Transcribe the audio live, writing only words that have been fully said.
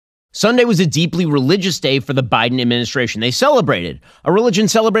Sunday was a deeply religious day for the Biden administration. They celebrated a religion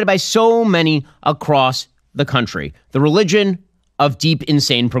celebrated by so many across the country, the religion of deep,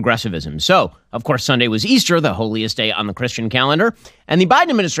 insane progressivism. So, of course, Sunday was Easter, the holiest day on the Christian calendar, and the Biden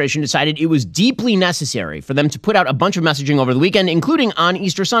administration decided it was deeply necessary for them to put out a bunch of messaging over the weekend, including on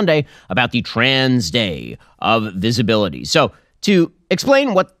Easter Sunday, about the Trans Day of Visibility. So, to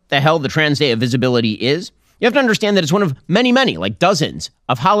explain what the hell the Trans Day of Visibility is, you have to understand that it's one of many, like dozens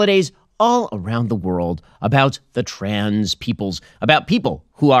of holidays all around the world about the trans peoples, about people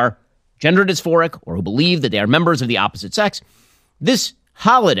who are gender dysphoric or who believe that they are members of the opposite sex. This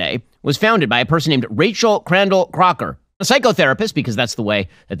holiday was founded by a person named Rachel Crandall Crocker, a psychotherapist, because that's the way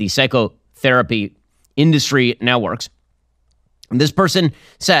that the psychotherapy industry now works. And this person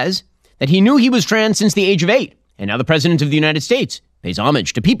says that he knew he was trans since the age of 8, and now the president of the United States pays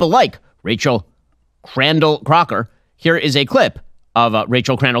homage to people like Rachel Crandall Crocker. Here is a clip of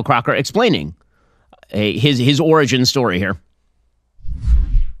Rachel Crandall Crocker explaining his origin story here.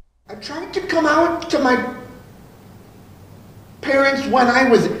 I tried to come out to my parents when I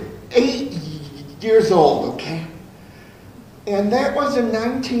was 8 years old, okay? And that was in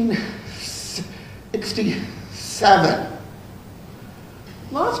 1967.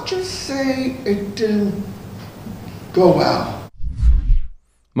 Let's just say it didn't go well.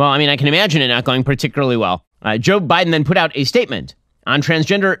 Well, I mean, I can imagine it not going particularly well. Joe Biden then put out a statement on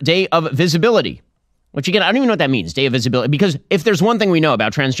Transgender Day of Visibility, which, again, I don't even know what that means, Day of Visibility, because if there's one thing we know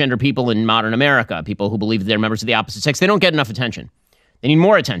about transgender people in modern America, people who believe that they're members of the opposite sex, they don't get enough attention. They need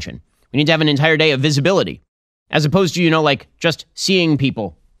more attention. We need to have an entire day of visibility, as opposed to, like just seeing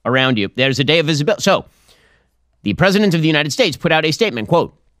people around you. There's a day of visibility. So the president of the United States put out a statement,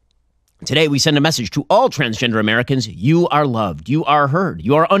 quote, "Today, we send a message to all transgender Americans. You are loved. You are heard.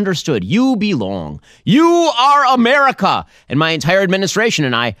 You are understood. You belong. You are America. And my entire administration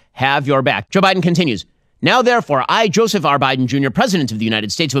and I have your back." Joe Biden continues, "Now, therefore, I, Joseph R. Biden Jr., President of the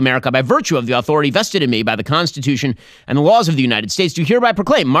United States of America, by virtue of the authority vested in me by the Constitution and the laws of the United States, do hereby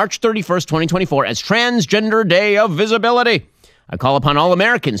proclaim March 31st, 2024 as Transgender Day of Visibility. I call upon all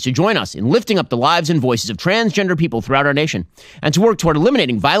Americans to join us in lifting up the lives and voices of transgender people throughout our nation and to work toward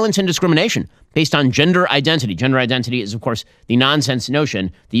eliminating violence and discrimination based on gender identity." Gender identity is, of course, the nonsense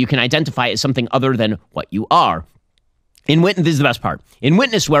notion that you can identify as something other than what you are. This is the best part. "In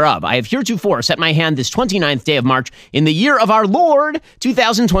witness whereof, I have heretofore set my hand this 29th day of March in the year of our Lord,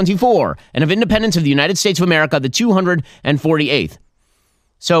 2024, and of independence of the United States of America, the 248th.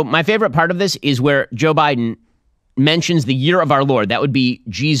 So my favorite part of this is where Joe Biden mentions the year of our Lord. That would be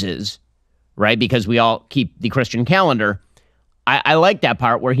Jesus, right? Because we all keep the Christian calendar. I like that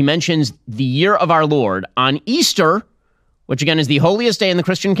part where he mentions the year of our Lord on Easter, which again is the holiest day in the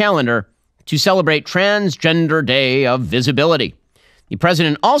Christian calendar, to celebrate Transgender Day of Visibility. The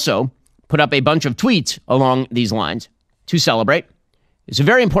president also put up a bunch of tweets along these lines to celebrate. It's a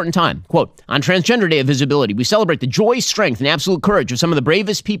very important time. Quote, "On Transgender Day of Visibility, we celebrate the joy, strength, and absolute courage of some of the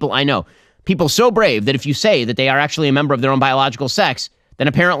bravest people I know. People so brave that if you say that they are actually a member of their own biological sex, then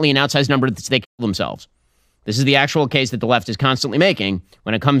apparently an outsized number that they kill themselves." This is the actual case that the left is constantly making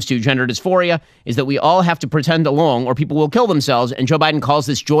when it comes to gender dysphoria, is that we all have to pretend along or people will kill themselves. And Joe Biden calls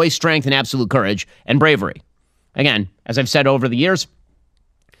this joy, strength, and absolute courage and bravery. Again, as I've said over the years,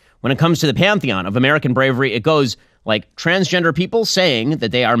 when it comes to the pantheon of American bravery, it goes like transgender people saying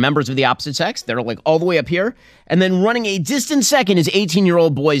that they are members of the opposite sex. They're like all the way up here. And then running a distant second is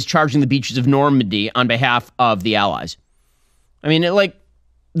 18-year-old boys charging the beaches of Normandy on behalf of the Allies. I mean,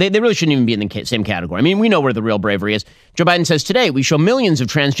 they really shouldn't even be in the same category. I mean, we know where the real bravery is. Joe Biden says today we show millions of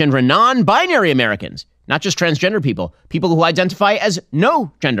transgender and non-binary Americans, not just transgender people who identify as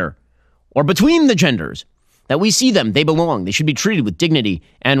no gender or between the genders, that we see them, they belong, they should be treated with dignity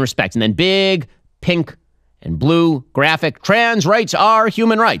and respect. And then big pink and blue graphic, trans rights are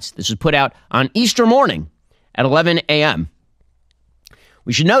human rights. This was put out on Easter morning at 11 a.m.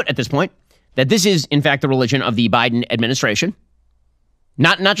 We should note at this point that this is, in fact, the religion of the Biden administration.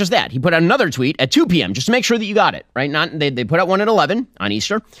 Not just that. He put out another tweet at 2 p.m. just to make sure that you got it, right? They put out one at 11 on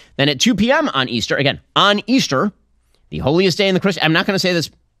Easter. Then at 2 p.m. on Easter, again, on Easter, the holiest day in the Christian... I'm not going to say this,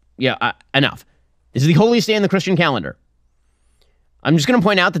 enough. This is the holiest day in the Christian calendar. I'm just going to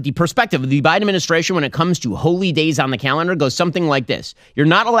point out that the perspective of the Biden administration when it comes to holy days on the calendar goes something like this. You're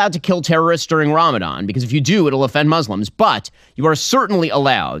not allowed to kill terrorists during Ramadan, because if you do, it'll offend Muslims. But you are certainly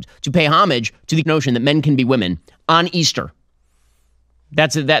allowed to pay homage to the notion that men can be women on Easter.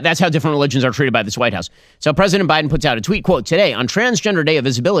 That's how different religions are treated by this White House. So President Biden puts out a tweet, quote, "Today, on Transgender Day of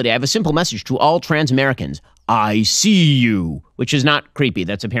Visibility, I have a simple message to all trans Americans. I see you," which is not creepy.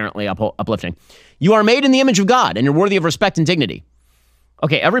 That's apparently uplifting. "You are made in the image of God, and you're worthy of respect and dignity.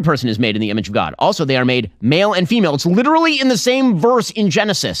 Okay, every person is made in the image of God. Also, they are made male and female. It's literally in the same verse in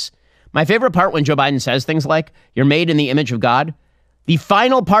Genesis. My favorite part when Joe Biden says things like, you're made in the image of God, the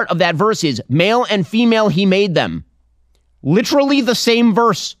final part of that verse is, male and female, he made them. Literally the same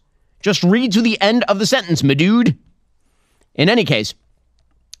verse. Just read to the end of the sentence, my dude. In any case,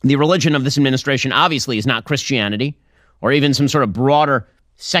 the religion of this administration obviously is not Christianity or even some sort of broader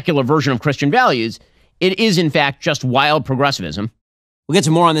secular version of Christian values. It is, in fact, just wild progressivism. We'll get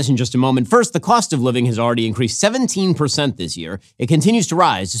to more on this in just a moment. First, the cost of living has already increased 17% this year. It continues to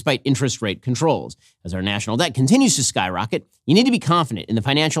rise despite interest rate controls. As our national debt continues to skyrocket, you need to be confident in the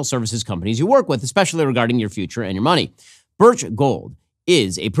financial services companies you work with, especially regarding your future and your money. Birch Gold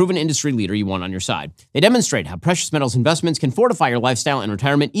is a proven industry leader you want on your side. They demonstrate how precious metals investments can fortify your lifestyle and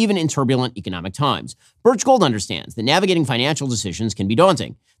retirement even in turbulent economic times. Birch Gold understands that navigating financial decisions can be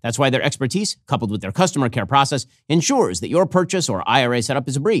daunting. That's why their expertise, coupled with their customer care process, ensures that your purchase or IRA setup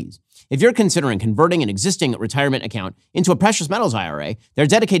is a breeze. If you're considering converting an existing retirement account into a precious metals IRA, their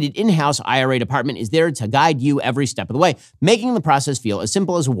dedicated in-house IRA department is there to guide you every step of the way, making the process feel as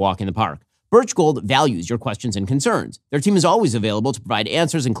simple as a walk in the park. Birch Gold values your questions and concerns. Their team is always available to provide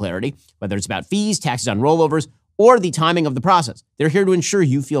answers and clarity, whether it's about fees, taxes on rollovers, or the timing of the process. They're here to ensure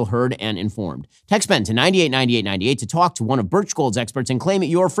you feel heard and informed. Text BEN to 989898 to talk to one of Birch Gold's experts and claim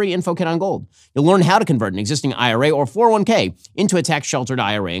your free info kit on gold. You'll learn how to convert an existing IRA or 401k into a tax-sheltered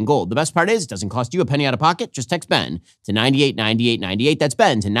IRA in gold. The best part is it doesn't cost you a penny out of pocket. Just text BEN to 989898. That's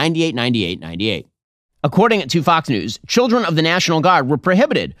BEN to 989898. According to Fox News, children of the National Guard were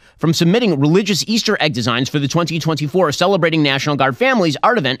prohibited from submitting religious Easter egg designs for the 2024 Celebrating National Guard Families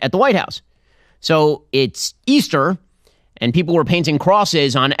art event at the White House. So it's Easter, and people were painting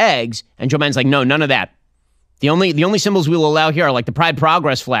crosses on eggs, and Joe Biden's like, no, none of that. The only symbols we will allow here are like the Pride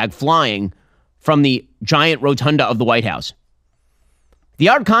Progress flag flying from the giant rotunda of the White House. The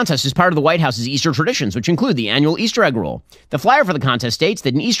art contest is part of the White House's Easter traditions, which include the annual Easter egg roll. The flyer for the contest states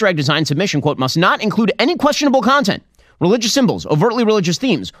that an Easter egg design submission, quote, must not include any questionable content, religious symbols, overtly religious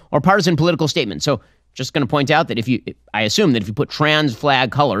themes, or partisan political statements. So just going to point out that I assume that if you put trans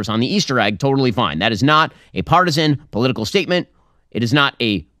flag colors on the Easter egg, totally fine. That is not a partisan political statement. It is not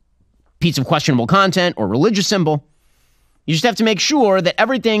a piece of questionable content or religious symbol. You just have to make sure that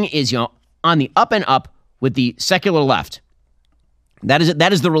everything is, on the up and up with the secular left. That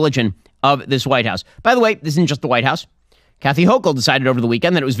is the religion of this White House. By the way, this isn't just the White House. Kathy Hochul decided over the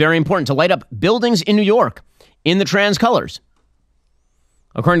weekend that it was very important to light up buildings in New York in the trans colors.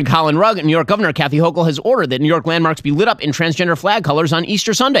 According to Colin Rugg, New York Governor Kathy Hochul has ordered that New York landmarks be lit up in transgender flag colors on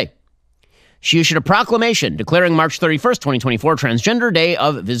Easter Sunday. She issued a proclamation declaring March 31st, 2024, Transgender Day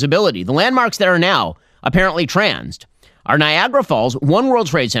of Visibility. The landmarks that are now apparently transed are Niagara Falls, One World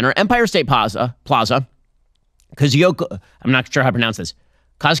Trade Center, Empire State Plaza, Kosciuszko, I'm not sure how to pronounce this,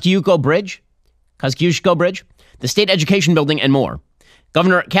 Kosciuszko Bridge, the State Education Building, and more.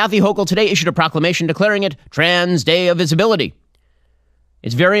 Governor Kathy Hochul today issued a proclamation declaring it Trans Day of Visibility.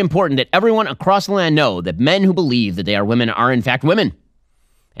 It's very important that everyone across the land know that men who believe that they are women are in fact women.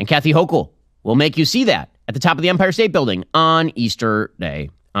 And Kathy Hochul will make you see that at the top of the Empire State Building on Easter Day.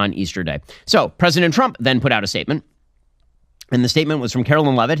 So President Trump then put out a statement. And the statement was from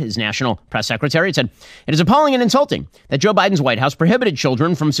Carolyn Leavitt, his national press secretary. It said, it is appalling and insulting that Joe Biden's White House prohibited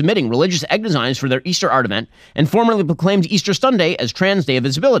children from submitting religious egg designs for their Easter art event and formally proclaimed Easter Sunday as Trans Day of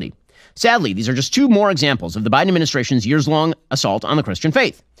Visibility. Sadly, these are just two more examples of the Biden administration's years-long assault on the Christian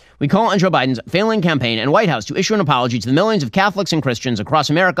faith. We call on Joe Biden's failing campaign and White House to issue an apology to the millions of Catholics and Christians across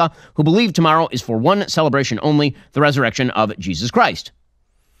America who believe tomorrow is for one celebration only, the resurrection of Jesus Christ.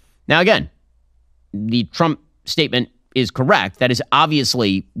 Now, again, the Trump statement is correct. That is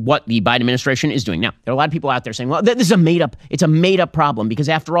obviously what the Biden administration is doing. Now, there are a lot of people out there saying, well, this is it's a made-up problem because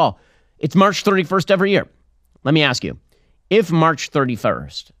after all, it's March 31st every year. Let me ask you, if March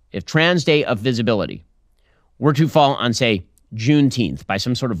 31st, if Trans Day of Visibility were to fall on, say, Juneteenth by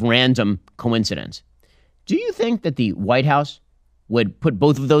some sort of random coincidence, do you think that the White House would put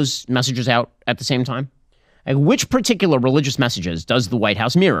both of those messages out at the same time? Like, which particular religious messages does the White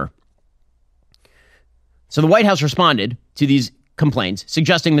House mirror? So the White House responded to these complaints,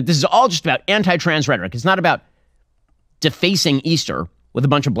 suggesting that this is all just about anti-trans rhetoric. It's not about defacing Easter with a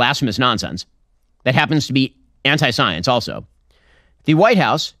bunch of blasphemous nonsense that happens to be anti-science also. The White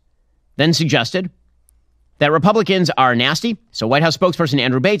House then suggested that Republicans are nasty. So White House spokesperson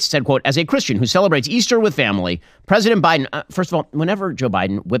Andrew Bates said, quote, as a Christian who celebrates Easter with family, President Biden, first of all, whenever Joe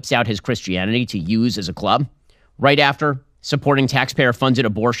Biden whips out his Christianity to use as a club, right after supporting taxpayer-funded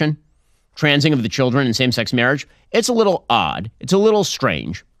abortion, transing of the children in same-sex marriage, it's a little odd. It's a little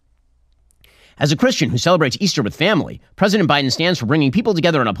strange. As a Christian who celebrates Easter with family, President Biden stands for bringing people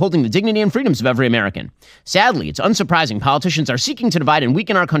together and upholding the dignity and freedoms of every American. Sadly, it's unsurprising politicians are seeking to divide and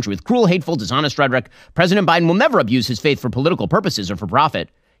weaken our country with cruel, hateful, dishonest rhetoric. President Biden will never abuse his faith for political purposes or for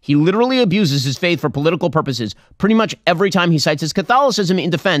profit. He literally abuses his faith for political purposes pretty much every time he cites his Catholicism in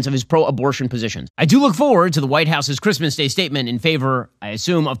defense of his pro-abortion positions. I do look forward to the White House's Christmas Day statement in favor, I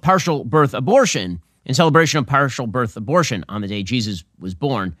assume, of partial birth abortion, in celebration of partial birth abortion on the day Jesus was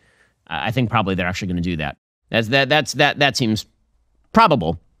born. I think probably they're actually going to do that. That seems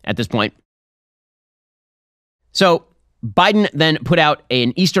probable at this point. So Biden then put out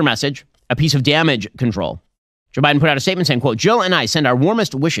an Easter message, a piece of damage control. Joe Biden put out a statement saying, quote, "Jill and I send our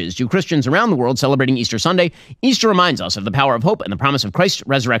warmest wishes to Christians around the world celebrating Easter Sunday. Easter reminds us of the power of hope and the promise of Christ's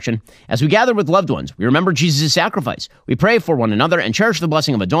resurrection. As we gather with loved ones, we remember Jesus' sacrifice. We pray for one another and cherish the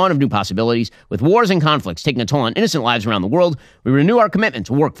blessing of a dawn of new possibilities. With wars and conflicts taking a toll on innocent lives around the world, we renew our commitment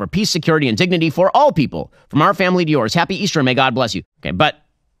to work for peace, security, and dignity for all people. From our family to yours, happy Easter and may God bless you." Okay, but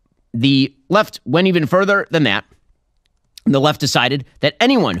the left went even further than that. The left decided that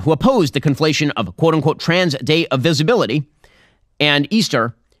anyone who opposed the conflation of quote-unquote trans day of visibility and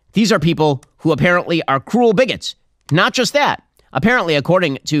Easter, these are people who apparently are cruel bigots. Not just that. Apparently,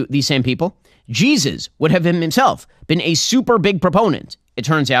 according to these same people, Jesus would have himself been a super big proponent, it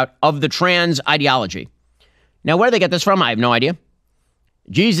turns out, of the trans ideology. Now, where they get this from, I have no idea.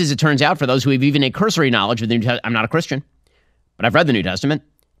 Jesus, it turns out, for those who have even a cursory knowledge of the New Testament, I'm not a Christian, but I've read the New Testament.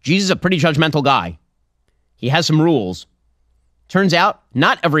 Jesus is a pretty judgmental guy. He has some rules. Turns out,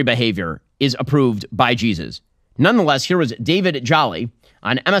 not every behavior is approved by Jesus. Nonetheless, here was David Jolly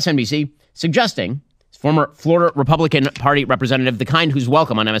on MSNBC suggesting, former Florida Republican Party representative, the kind who's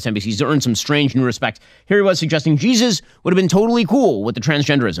welcome on MSNBC to earn some strange new respect. Here he was suggesting Jesus would have been totally cool with the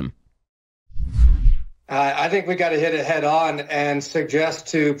transgenderism. I think we got to hit it head on and suggest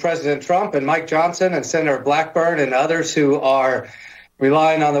to President Trump and Mike Johnson and Senator Blackburn and others who are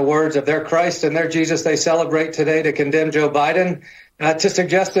relying on the words of their Christ and their Jesus they celebrate today to condemn Joe Biden, to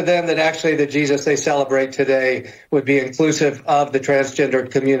suggest to them that actually the Jesus they celebrate today would be inclusive of the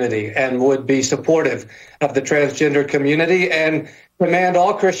transgendered community and would be supportive of the transgendered community and command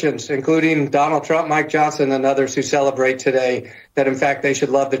all Christians, including Donald Trump, Mike Johnson, and others who celebrate today, that in fact they should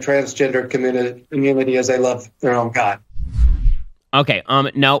love the transgendered community as they love their own God. Okay,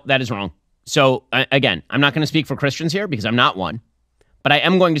 no, that is wrong. So again, I'm not going to speak for Christians here because I'm not one. But I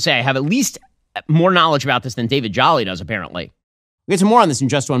am going to say I have at least more knowledge about this than David Jolly does, apparently. We'll get to more on this in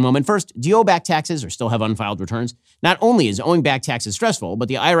just one moment. First, do you owe back taxes or still have unfiled returns? Not only is owing back taxes stressful, but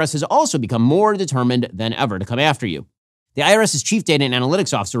the IRS has also become more determined than ever to come after you. The IRS's chief data and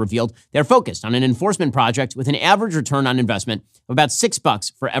analytics officer revealed they're focused on an enforcement project with an average return on investment of about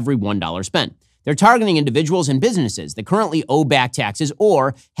 $6 for every $1 spent. They're targeting individuals and businesses that currently owe back taxes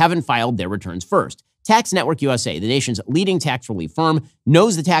or haven't filed their returns first. Tax Network USA, the nation's leading tax relief firm,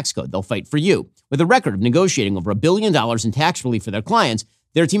 knows the tax code. They'll fight for you. With a record of negotiating over $1 billion in tax relief for their clients,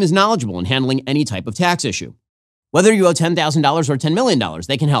 their team is knowledgeable in handling any type of tax issue. Whether you owe $10,000 or $10 million,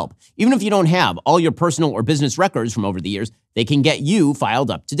 they can help. Even if you don't have all your personal or business records from over the years, they can get you filed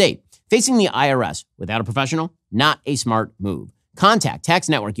up to date. Facing the IRS without a professional, not a smart move. Contact Tax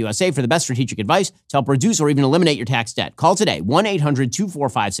Network USA for the best strategic advice to help reduce or even eliminate your tax debt. Call today,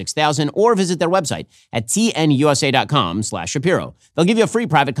 1-800-245-6000, or visit their website at tnusa.com/Shapiro. They'll give you a free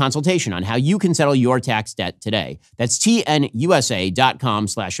private consultation on how you can settle your tax debt today. That's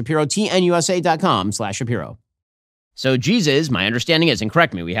tnusa.com/Shapiro, tnusa.com/Shapiro. So Jesus, my understanding is, and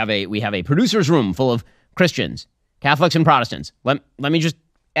correct me, we have a producer's room full of Christians, Catholics and Protestants. Let me just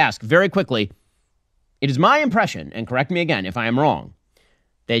ask very quickly. It is my impression, and correct me again if I am wrong,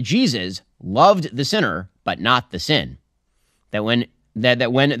 that Jesus loved the sinner, but not the sin. That when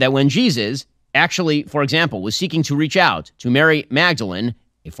Jesus actually, for example, was seeking to reach out to Mary Magdalene,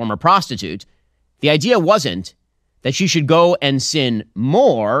 a former prostitute, the idea wasn't that she should go and sin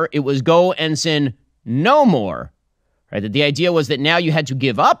more. It was go and sin no more. Right? That the idea was that now you had to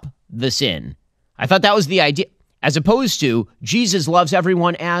give up the sin. I thought that was the idea, as opposed to Jesus loves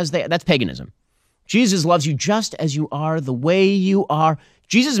everyone as they. That's paganism. Jesus loves you just as you are, the way you are.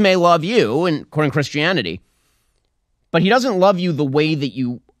 Jesus may love you, according to Christianity, but he doesn't love you the way that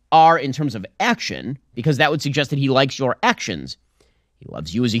you are in terms of action, because that would suggest that he likes your actions. He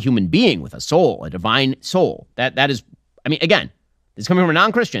loves you as a human being with a soul, a divine soul. That is, I mean, again, this is coming from a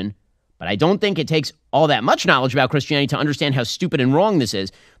non-Christian, but I don't think it takes all that much knowledge about Christianity to understand how stupid and wrong this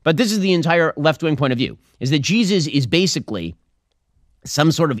is. But this is the entire left-wing point of view, is that Jesus is basically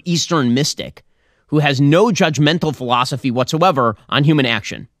some sort of Eastern mystic who has no judgmental philosophy whatsoever on human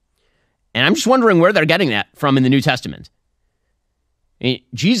action. And I'm just wondering where they're getting that from in the New Testament.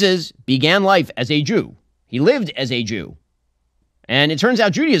 Jesus began life as a Jew. He lived as a Jew. And it turns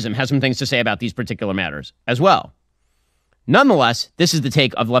out Judaism has some things to say about these particular matters as well. Nonetheless, this is the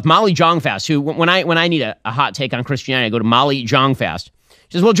take of left. Molly Jong-Fast, who, when I need a hot take on Christianity, I go to Molly Jong-Fast.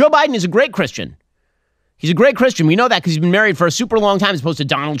 She says, well, Joe Biden is a great Christian. He's a great Christian. We know that because he's been married for a super long time as opposed to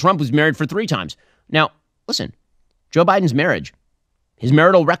Donald Trump, who's married for 3 times. Now, listen, Joe Biden's marriage, his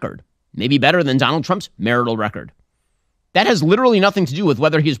marital record, may be better than Donald Trump's marital record. That has literally nothing to do with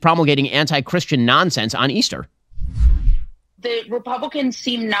whether he's promulgating anti-Christian nonsense on Easter. The Republicans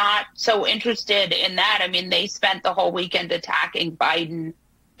seem not so interested in that. I mean, they spent the whole weekend attacking Biden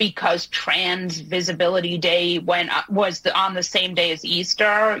because Trans Visibility Day was on the same day as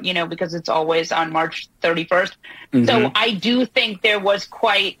Easter, because it's always on March 31st. Mm-hmm. So I do think there was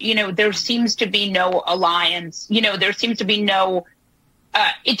quite, there seems to be no alliance. There seems to be no,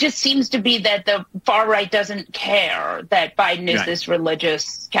 it just seems to be that the far right doesn't care that Biden is this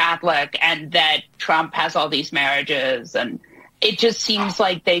religious Catholic and that Trump has all these marriages. And it just seems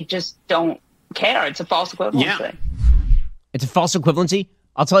like they just don't care. It's a false equivalency. Yeah. It's a false equivalency.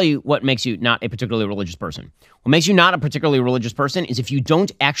 I'll tell you what makes you not a particularly religious person. What makes you not a particularly religious person is if you don't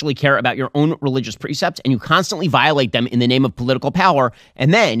actually care about your own religious precepts and you constantly violate them in the name of political power,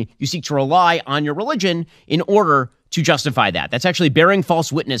 and then you seek to rely on your religion in order to justify that. That's actually bearing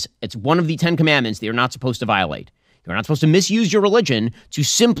false witness. It's one of the 10 commandments that you're not supposed to violate. You're not supposed to misuse your religion to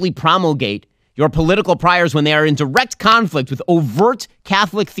simply promulgate your political priors when they are in direct conflict with overt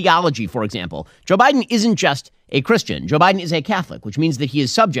Catholic theology, for example. Joe Biden isn't just a Christian. Joe Biden is a Catholic, which means that he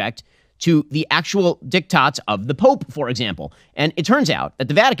is subject to the actual diktats of the Pope, for example. And it turns out that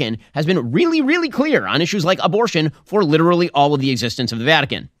the Vatican has been really, really clear on issues like abortion for literally all of the existence of the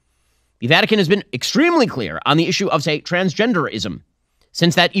Vatican. The Vatican has been extremely clear on the issue of, say, transgenderism,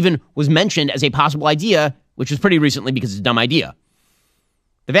 since that even was mentioned as a possible idea, which was pretty recently because it's a dumb idea.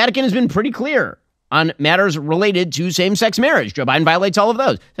 The Vatican has been pretty clear on matters related to same-sex marriage. Joe Biden violates all of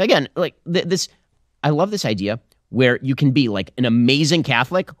those. So again, I love this idea where you can be like an amazing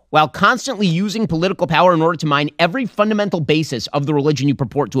Catholic while constantly using political power in order to mine every fundamental basis of the religion you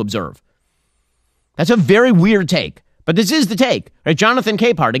purport to observe. That's a very weird take, but this is the take. Right? Jonathan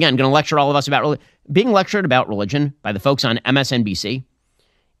Capehart, again, going to lecture all of us about being lectured about religion by the folks on MSNBC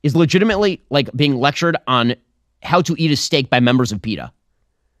is legitimately like being lectured on how to eat a steak by members of PETA.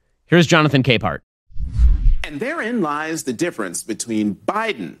 Here's Jonathan Capehart. And therein lies the difference between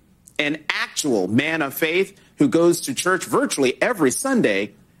Biden, an actual man of faith who goes to church virtually every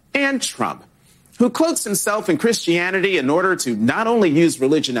Sunday, and Trump, who cloaks himself in Christianity in order to not only use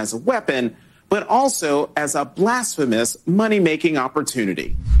religion as a weapon, but also as a blasphemous money-making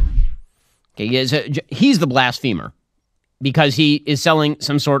opportunity. Okay, he's the blasphemer because he is selling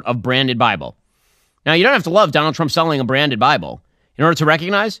some sort of branded Bible. Now, you don't have to love Donald Trump selling a branded Bible in order to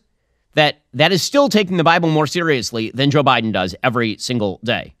recognize that is still taking the Bible more seriously than Joe Biden does every single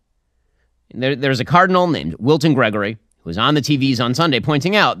day. There's a cardinal named Wilton Gregory who was on the TVs on Sunday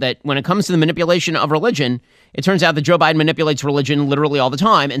pointing out that when it comes to the manipulation of religion, it turns out that Joe Biden manipulates religion literally all the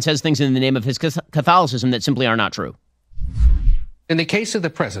time and says things in the name of his Catholicism that simply are not true. In the case of the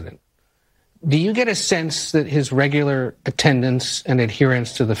president, do you get a sense that his regular attendance and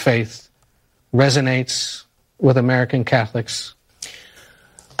adherence to the faith resonates with American Catholics?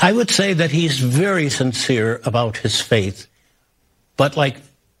 I would say that he's very sincere about his faith, but like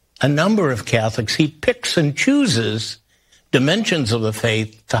a number of Catholics, he picks and chooses dimensions of the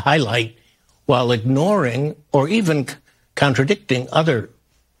faith to highlight while ignoring or even contradicting other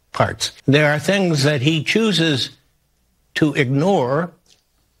parts. There are things that he chooses to ignore,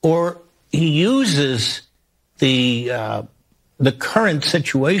 or he uses the current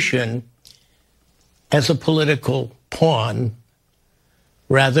situation as a political pawn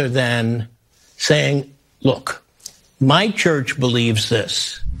rather than saying, look, my church believes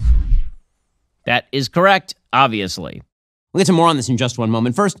this. That is correct, obviously. We'll get to more on this in just one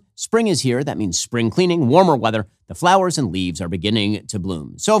moment. First, spring is here. That means spring cleaning, warmer weather. The flowers and leaves are beginning to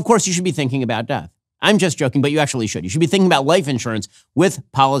bloom. So, of course, you should be thinking about death. I'm just joking, but you actually should. You should be thinking about life insurance with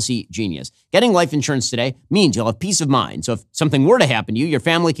Policy Genius. Getting life insurance today means you'll have peace of mind. So if something were to happen to you, your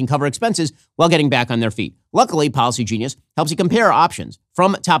family can cover expenses while getting back on their feet. Luckily, Policy Genius helps you compare options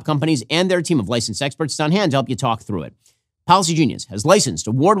from top companies, and their team of licensed experts is on hand to help you talk through it. Policy Genius has licensed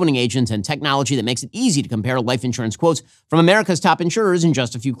award-winning agents and technology that makes it easy to compare life insurance quotes from America's top insurers in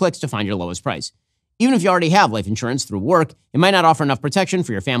just a few clicks to find your lowest price. Even if you already have life insurance through work, it might not offer enough protection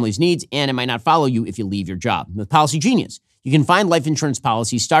for your family's needs, and it might not follow you if you leave your job. With Policy Genius, You can find life insurance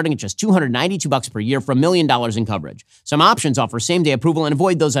policies starting at just $292 per year for $1 million in coverage. Some options offer same-day approval and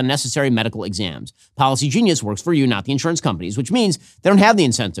avoid those unnecessary medical exams. Policy Genius works for you, not the insurance companies, which means they don't have the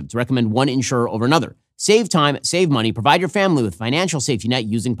incentive to recommend one insurer over another. Save time, save money, provide your family with financial safety net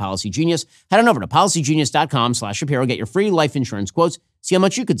using Policy Genius. Head on over to policygenius.com/Shapiro. Get your free life insurance quotes. See how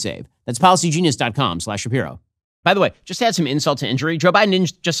much you could save. That's policygenius.com/Shapiro. By the way, just to add some insult to injury, Joe Biden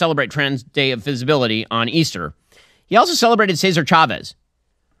didn't just celebrate Trans Day of Visibility on Easter. He also celebrated César Chávez.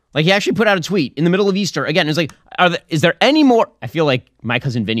 Like, he actually put out a tweet in the middle of Easter. Again, it's like, is there any more? I feel like my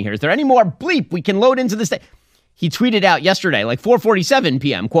cousin Vinny here. Is there any more bleep we can load into this day? He tweeted out yesterday, like 4:47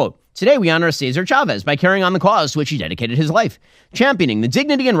 p.m., quote, "Today we honor César Chávez by carrying on the cause to which he dedicated his life, championing the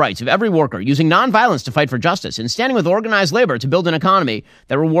dignity and rights of every worker, using nonviolence to fight for justice, and standing with organized labor to build an economy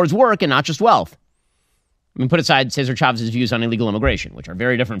that rewards work and not just wealth." I mean, put aside César Chávez's views on illegal immigration, which are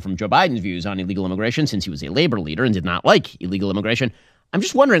very different from Joe Biden's views on illegal immigration, since he was a labor leader and did not like illegal immigration. I'm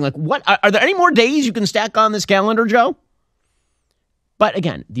just wondering, like, what are there any more days you can stack on this calendar, Joe? But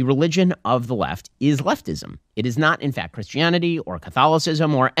again, the religion of the left is leftism. It is not, in fact, Christianity or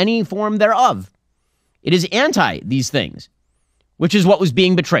Catholicism or any form thereof. It is anti these things, which is what was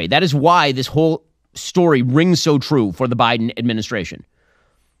being betrayed. That is why this whole story rings so true for the Biden administration.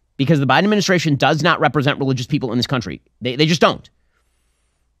 Because the Biden administration does not represent religious people in this country. They just don't.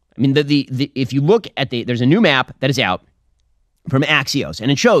 I mean, if you look at there's a new map that is out from Axios,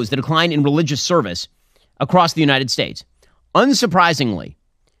 and it shows the decline in religious service across the United States. Unsurprisingly,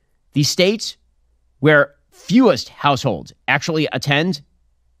 the states where fewest households actually attend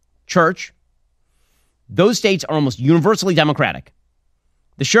church, those states are almost universally Democratic.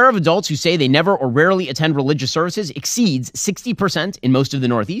 The share of adults who say they never or rarely attend religious services exceeds 60% in most of the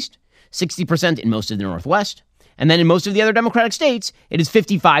Northeast, 60% in most of the Northwest, and then in most of the other Democratic states, it is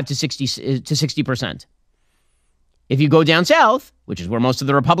 55 to 60%. If you go down south, which is where most of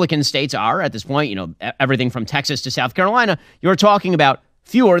the Republican states are at this point, you know, everything from Texas to South Carolina, you're talking about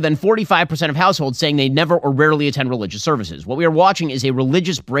fewer than 45% of households saying they never or rarely attend religious services. What we are watching is a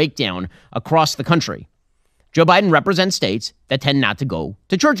religious breakdown across the country. Joe Biden represents states that tend not to go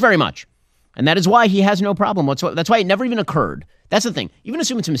to church very much. And that is why he has no problem whatsoever. That's why it never even occurred. That's the thing. Even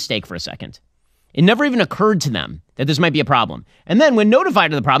assume it's a mistake for a second. It never even occurred to them that this might be a problem. And then when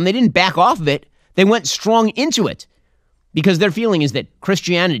notified of the problem, they didn't back off of it. They went strong into it because their feeling is that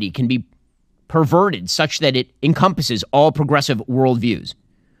Christianity can be perverted such that it encompasses all progressive worldviews,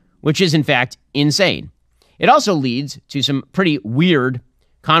 which is in fact insane. It also leads to some pretty weird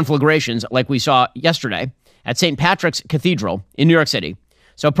conflagrations like we saw yesterday at St. Patrick's Cathedral in New York City.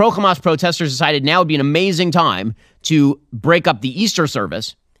 So pro-Hamas protesters decided now would be an amazing time to break up the Easter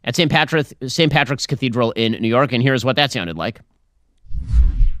service at St. Patrick's Cathedral in New York, and here's what that sounded like.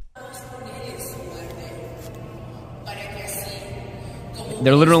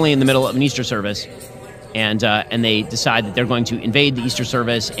 They're literally in the middle of an Easter service, and they decide that they're going to invade the Easter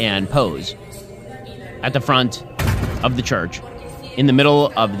service and pose at the front of the church in the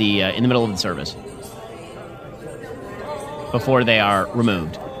middle of the service before they are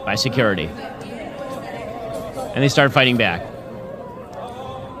removed by security. And they start fighting back.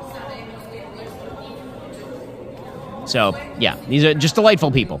 So, yeah, these are just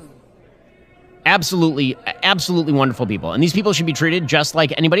delightful people. Absolutely, absolutely wonderful people. And these people should be treated just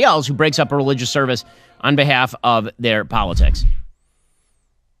like anybody else who breaks up a religious service on behalf of their politics.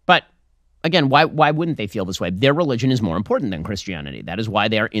 But, again, why wouldn't they feel this way? Their religion is more important than Christianity. That is why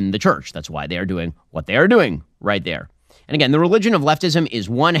they are in the church. That's why they are doing what they are doing right there. And again, the religion of leftism is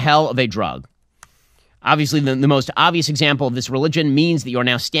one hell of a drug. Obviously, the most obvious example of this religion means that you are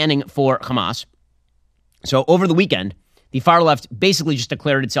now standing for Hamas. So over the weekend, the far left basically just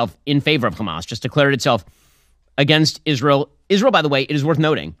declared itself in favor of Hamas, just declared itself against Israel. Israel, by the way, it is worth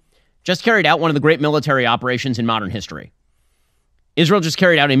noting, just carried out one of the great military operations in modern history. Israel just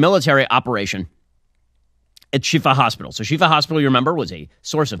carried out a military operation at Shifa Hospital. So Shifa Hospital, you remember, was a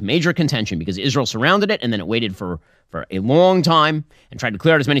source of major contention because Israel surrounded it and then it waited for a long time and tried to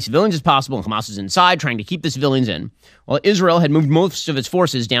clear out as many civilians as possible. And Hamas was inside trying to keep the civilians in. Well, Israel had moved most of its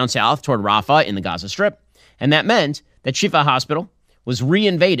forces down south toward Rafah in the Gaza Strip. And that meant that Shifa Hospital was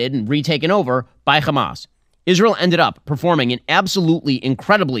reinvaded and retaken over by Hamas. Israel ended up performing an absolutely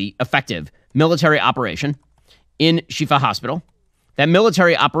incredibly effective military operation in Shifa Hospital. That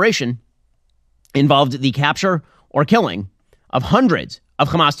military operation involved the capture or killing of hundreds of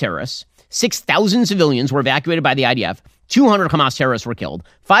Hamas terrorists. 6,000 civilians were evacuated by the IDF. 200 Hamas terrorists were killed.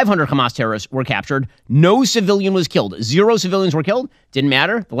 500 Hamas terrorists were captured. No civilian was killed. 0 civilians were killed. Didn't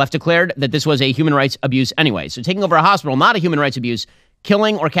matter. The left declared that this was a human rights abuse anyway. So taking over a hospital, not a human rights abuse.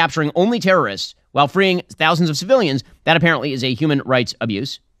 Killing or capturing only terrorists while freeing thousands of civilians, that apparently is a human rights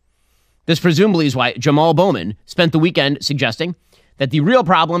abuse. This presumably is why Jamaal Bowman spent the weekend suggesting that the real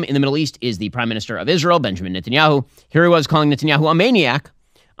problem in the Middle East is the Prime Minister of Israel, Benjamin Netanyahu. Here he was calling Netanyahu a maniac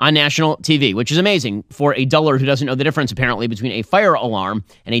on national TV, which is amazing for a dullard who doesn't know the difference, apparently, between a fire alarm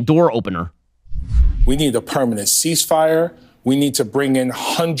and a door opener. We need a permanent ceasefire. We need to bring in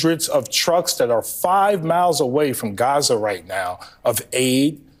hundreds of trucks that are 5 miles away from Gaza right now of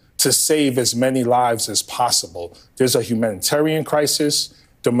aid to save as many lives as possible. There's a humanitarian crisis.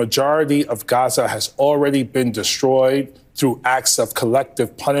 The majority of Gaza has already been destroyed through acts of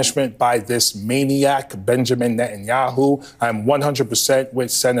collective punishment by this maniac, Benjamin Netanyahu. I'm 100%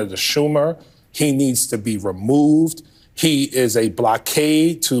 with Senator Schumer. He needs to be removed. He is a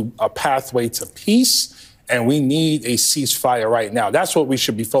blockade to a pathway to peace, and we need a ceasefire right now. That's what we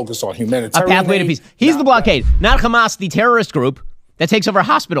should be focused on, humanitarian A pathway to peace. He's the blockade, not Hamas, the terrorist group that takes over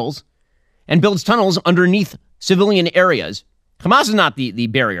hospitals and builds tunnels underneath civilian areas. Hamas is not the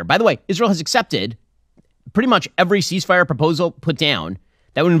barrier. By the way, Israel has accepted pretty much every ceasefire proposal put down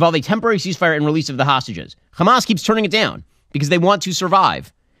that would involve a temporary ceasefire and release of the hostages. Hamas keeps turning it down because they want to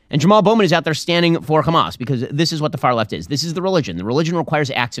survive. And Jamaal Bowman is out there standing for Hamas because this is what the far left is. This is the religion. The religion requires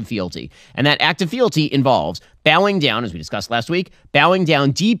acts of fealty. And that act of fealty involves bowing down, as we discussed last week, bowing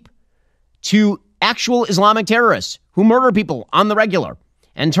down deep to actual Islamic terrorists who murder people on the regular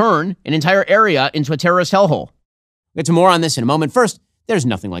and turn an entire area into a terrorist hellhole. We'll get to more on this in a moment. First, there's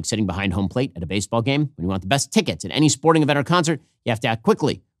nothing like sitting behind home plate at a baseball game. When you want the best tickets at any sporting event or concert, you have to act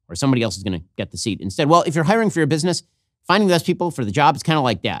quickly or somebody else is going to get the seat instead. Well, if you're hiring for your business, finding the best people for the job is kind of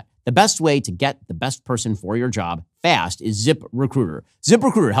like that. The best way to get the best person for your job fast is ZipRecruiter.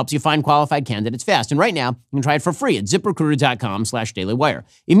 ZipRecruiter helps you find qualified candidates fast. And right now, you can try it for free at ZipRecruiter.com/dailywire.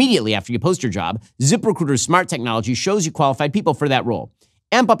 Immediately after you post your job, ZipRecruiter's smart technology shows you qualified people for that role.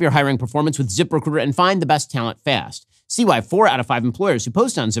 Amp up your hiring performance with ZipRecruiter and find the best talent fast. See why 4 out of 5 employers who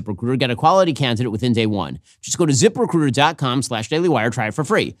post on ZipRecruiter get a quality candidate within day one. Just go to ZipRecruiter.com/dailywire. Try it for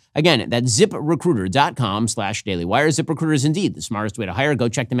free. Again, that's ZipRecruiter.com/dailywire. ZipRecruiter is indeed the smartest way to hire. Go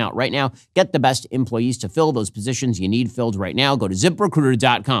check them out right now. Get the best employees to fill those positions you need filled right now. Go to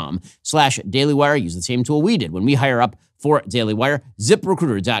ZipRecruiter.com/dailywire. Use the same tool we did when we hire up for Daily Wire.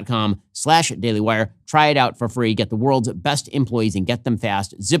 ZipRecruiter.com/dailywire. Try it out for free. Get the world's best employees and get them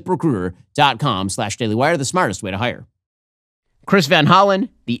fast. ZipRecruiter.com/dailywire. The smartest way to hire. Chris Van Hollen,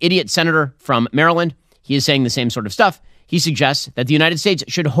 the idiot senator from Maryland, he is saying the same sort of stuff. He suggests that the United States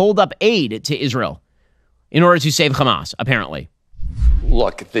should hold up aid to Israel in order to save Hamas, apparently.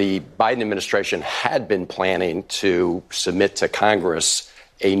 Look, the Biden administration had been planning to submit to Congress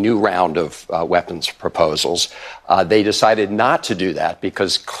a new round of weapons proposals. They decided not to do that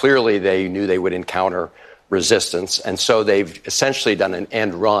because clearly they knew they would encounter resistance. And so they've essentially done an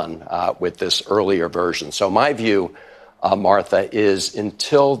end run with this earlier version. So my view, Martha, is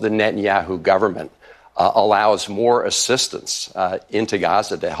until the Netanyahu government allows more assistance into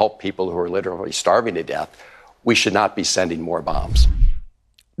Gaza to help people who are literally starving to death, we should not be sending more bombs.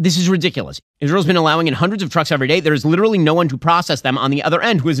 This is ridiculous. Israel's been allowing in hundreds of trucks every day. There is literally no one to process them on the other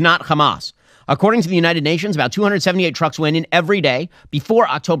end who is not Hamas. According to the United Nations, about 278 trucks went in every day before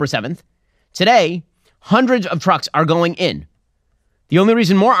October 7th. Today, hundreds of trucks are going in. The only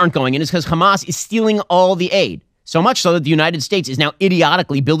reason more aren't going in is because Hamas is stealing all the aid. So much so that the United States is now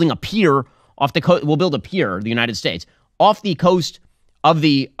idiotically building a pier off the coast. We'll build a pier, the United States, off the coast of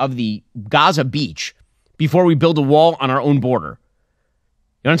the Gaza beach before we build a wall on our own border.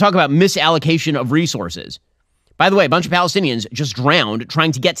 You want to talk about misallocation of resources? By the way, a bunch of Palestinians just drowned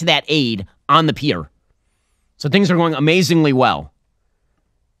trying to get to that aid on the pier. So things are going amazingly well.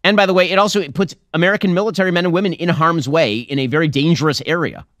 And by the way, it puts American military men and women in harm's way in a very dangerous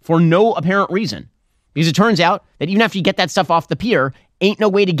area for no apparent reason. Because it turns out that even after you get that stuff off the pier, ain't no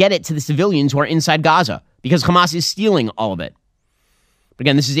way to get it to the civilians who are inside Gaza because Hamas is stealing all of it. But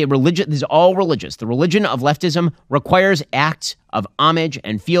again, this is all religious. The religion of leftism requires acts of homage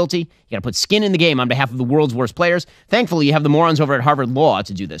and fealty. You got to put skin in the game on behalf of the world's worst players. Thankfully, you have the morons over at Harvard Law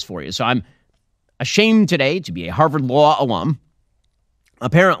to do this for you. So I'm ashamed today to be a Harvard Law alum.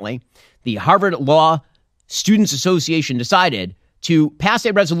 Apparently, the Harvard Law Students Association decided to pass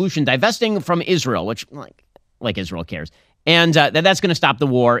a resolution divesting from Israel, which, like Israel cares, and that's going to stop the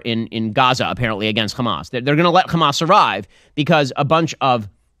war in Gaza, apparently, against Hamas. They're going to let Hamas survive because a bunch of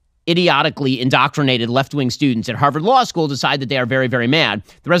idiotically indoctrinated left-wing students at Harvard Law School decide that they are very, very mad.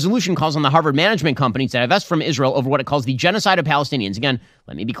 The resolution calls on the Harvard management company to divest from Israel over what it calls the genocide of Palestinians. Again,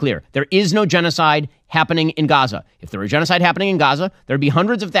 let me be clear. There is no genocide happening in Gaza. If there were genocide happening in Gaza, there'd be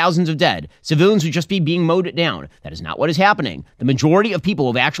hundreds of thousands of dead. Civilians would just be being mowed down. That is not what is happening. The majority of people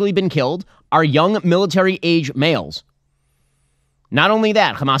who have actually been killed are young military-age males. Not only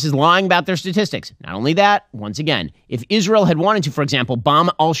that, Hamas is lying about their statistics. Not only that, once again, if Israel had wanted to, for example,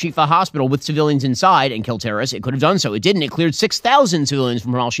 bomb Al-Shifa Hospital with civilians inside and kill terrorists, it could have done so. It didn't. It cleared 6,000 civilians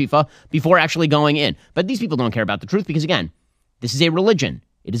from Al-Shifa before actually going in. But these people don't care about the truth because, again, this is a religion.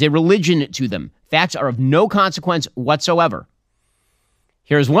 It is a religion to them. Facts are of no consequence whatsoever.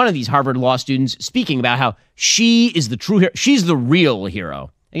 Here's one of these Harvard Law students speaking about how she is the true hero. She's the real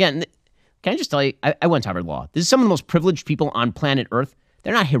hero. Again, can I just tell you, I went to Harvard Law. This is some of the most privileged people on planet Earth.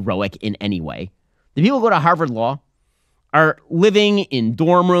 They're not heroic in any way. The people who go to Harvard Law are living in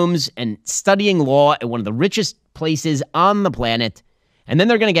dorm rooms and studying law at one of the richest places on the planet. And then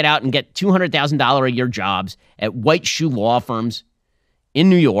they're going to get out and get $200,000 a year jobs at white shoe law firms in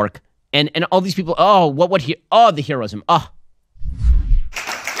New York. And all these people, the heroism. These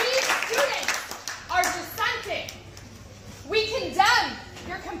students are dissenting. We condemn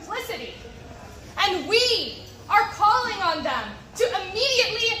your complicity. And we are calling on them to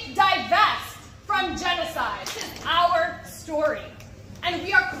immediately divest from genocide. This is our story. And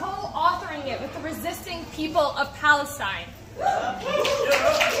we are co-authoring it with the resisting people of Palestine.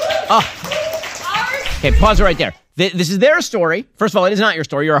 Okay, pause it right there. This is their story. First of all, it is not your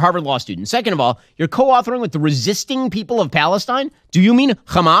story. You're a Harvard Law student. Second of all, you're co-authoring with the resisting people of Palestine. Do you mean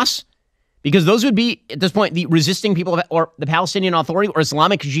Hamas? Because those would be, at this point, the resisting people of, or the Palestinian Authority or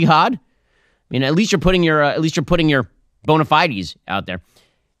Islamic Jihad. I mean, at least you're putting your bona fides out there.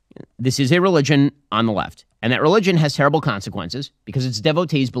 This is a religion on the left, and that religion has terrible consequences because its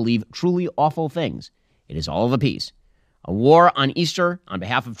devotees believe truly awful things. It is all of a piece. A war on Easter on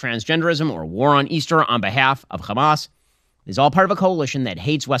behalf of transgenderism or a war on Easter on behalf of Hamas is all part of a coalition that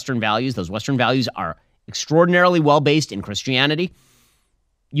hates Western values. Those Western values are extraordinarily well-based in Christianity.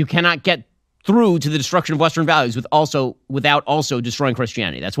 You cannot get through to the destruction of Western values without also destroying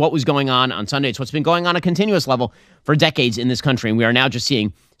Christianity. That's what was going on Sunday. It's what's been going on a continuous level for decades in this country, and we are now just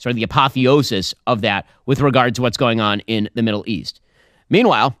seeing sort of the apotheosis of that with regard to what's going on in the Middle East.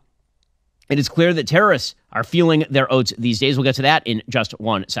 Meanwhile, it is clear that terrorists are feeling their oats these days. We'll get to that in just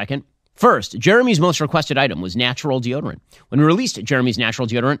 1 second. First, Jeremy's most requested item was natural deodorant. When we released Jeremy's natural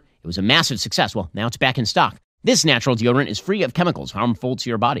deodorant, it was a massive success. Well, now it's back in stock. This natural deodorant is free of chemicals harmful to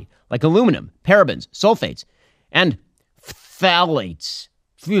your body, like aluminum, parabens, sulfates, and phthalates.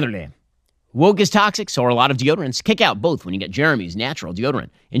 Woke is toxic, so are a lot of deodorants. Kick out both when you get Jeremy's natural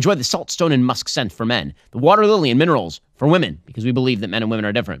deodorant. Enjoy the salt, stone, and musk scent for men, the water lily and minerals for women, because we believe that men and women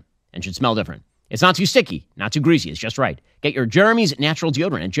are different and should smell different. It's not too sticky, not too greasy, it's just right. Get your Jeremy's natural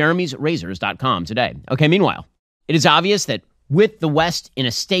deodorant at jeremy'srazors.com today. Okay, meanwhile, it is obvious that with the West in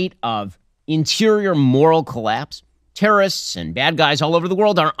a state of interior moral collapse, terrorists and bad guys all over the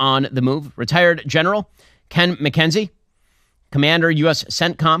world are on the move. Retired General Ken McKenzie, Commander U.S.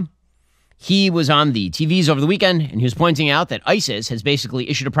 CENTCOM, he was on the TVs over the weekend, and he was pointing out that ISIS has basically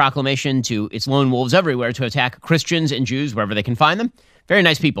issued a proclamation to its lone wolves everywhere to attack Christians and Jews wherever they can find them. Very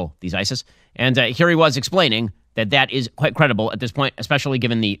nice people, these ISIS. And here he was explaining that is quite credible at this point, especially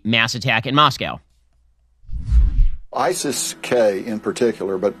given the mass attack in Moscow. ISIS-K in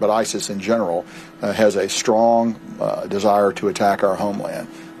particular, but ISIS in general, has a strong desire to attack our homeland.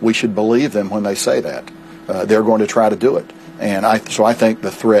 We should believe them when they say that. They're going to try to do it. And so I think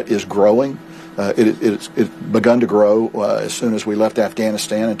the threat is growing. It's begun to grow as soon as we left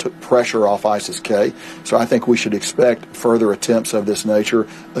Afghanistan and took pressure off ISIS-K. So I think we should expect further attempts of this nature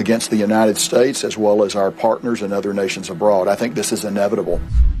against the United States as well as our partners and other nations abroad. I think this is inevitable.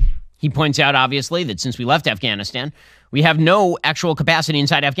 He points out, obviously, that since we left Afghanistan, we have no actual capacity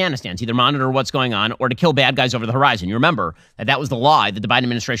inside Afghanistan to either monitor what's going on or to kill bad guys over the horizon. You remember that was the lie that the Biden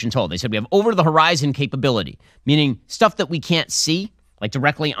administration told. They said we have over-the-horizon capability, meaning stuff that we can't see, like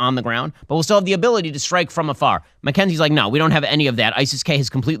directly on the ground, but we'll still have the ability to strike from afar. McKenzie's like, no, we don't have any of that. ISIS-K has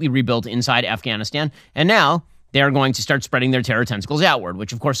completely rebuilt inside Afghanistan, and now they are going to start spreading their terror tentacles outward,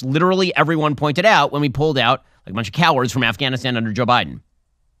 which, of course, literally everyone pointed out when we pulled out like a bunch of cowards from Afghanistan under Joe Biden.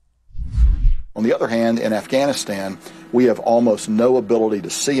 On the other hand, in Afghanistan, we have almost no ability to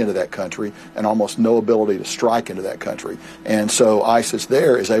see into that country and almost no ability to strike into that country. And so ISIS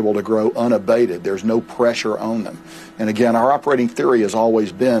there is able to grow unabated. There's no pressure on them. And again, our operating theory has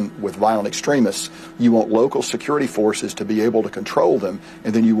always been with violent extremists, you want local security forces to be able to control them,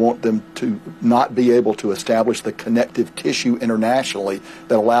 and then you want them to not be able to establish the connective tissue internationally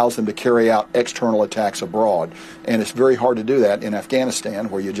that allows them to carry out external attacks abroad. And it's very hard to do that in Afghanistan,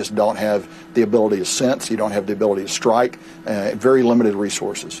 where you just don't have the ability to sense, you don't have the ability to strike, very limited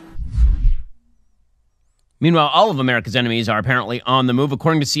resources. Meanwhile, all of America's enemies are apparently on the move.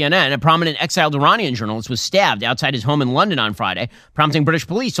 According to CNN, a prominent exiled Iranian journalist was stabbed outside his home in London on Friday, prompting British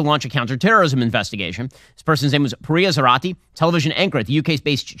police to launch a counterterrorism investigation. This person's name was Pariya Zarati, television anchor at the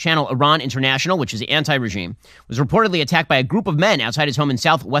UK-based channel Iran International, which is anti-regime, was reportedly attacked by a group of men outside his home in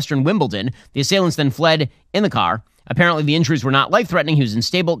southwestern Wimbledon. The assailants then fled in the car. Apparently, the injuries were not life-threatening. He was in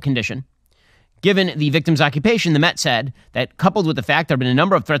stable condition. Given the victim's occupation, the Met said that coupled with the fact there have been a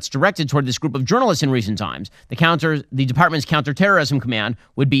number of threats directed toward this group of journalists in recent times, the department's counterterrorism command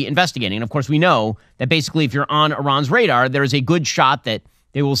would be investigating. And of course, we know that basically if you're on Iran's radar, there is a good shot that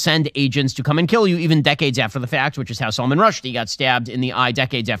they will send agents to come and kill you even decades after the fact, which is how Salman Rushdie got stabbed in the eye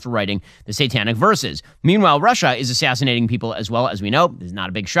decades after writing the Satanic Verses. Meanwhile, Russia is assassinating people as well, as we know. This is not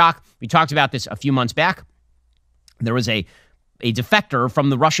a big shock. We talked about this a few months back. There was a defector from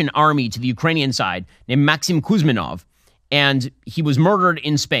the Russian army to the Ukrainian side named Maxim Kuzminov, and he was murdered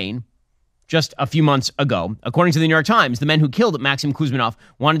in Spain just a few months ago. According to the New York Times, the men who killed Maxim Kuzminov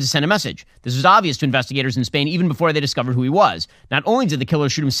wanted to send a message. This was obvious to investigators in Spain even before they discovered who he was. Not only did the killer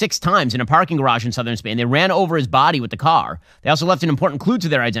shoot him 6 times in a parking garage in southern Spain, they ran over his body with the car. They also left an important clue to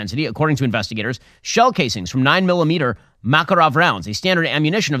their identity, according to investigators, shell casings from 9mm Makarov rounds, a standard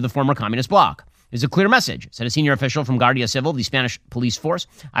ammunition of the former communist bloc. It's a clear message, said a senior official from Guardia Civil, the Spanish police force.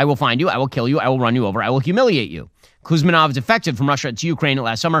 I will find you, I will kill you, I will run you over, I will humiliate you. Kuzminov defected from Russia to Ukraine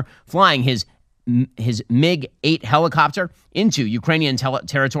last summer, flying his MiG-8 helicopter into Ukrainian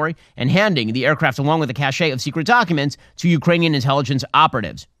territory and handing the aircraft along with a cache of secret documents to Ukrainian intelligence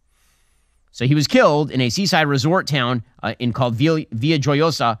operatives. So he was killed in a seaside resort town called Villa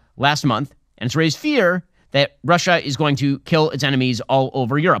Joyosa last month, and it's raised fear that Russia is going to kill its enemies all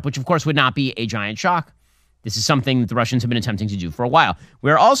over Europe, which of course would not be a giant shock. This is something that the Russians have been attempting to do for a while.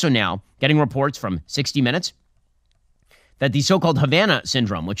 We're also now getting reports from 60 Minutes that the so-called Havana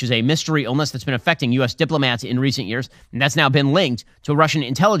syndrome, which is a mystery illness that's been affecting U.S. diplomats in recent years, and that's now been linked to a Russian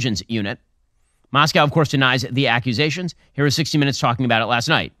intelligence unit. Moscow, of course, denies the accusations. Here is 60 Minutes talking about it last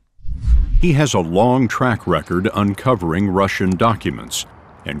night. He has a long track record uncovering Russian documents,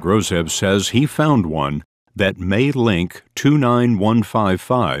 and Grozev says he found one that may link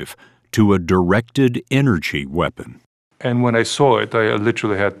 29155 to a directed energy weapon. And when I saw it, I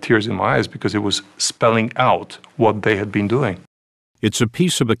literally had tears in my eyes because it was spelling out what they had been doing. It's a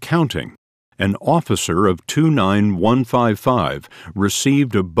piece of accounting. An officer of 29155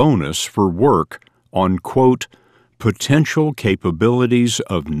 received a bonus for work on, quote, potential capabilities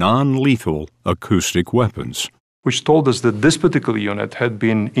of non-lethal acoustic weapons, which told us that this particular unit had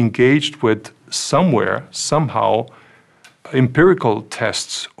been engaged with somehow, empirical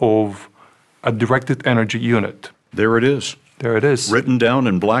tests of a directed energy unit. There it is. There it is. Written down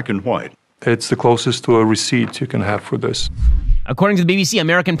in black and white. It's the closest to a receipt you can have for this. According to the BBC,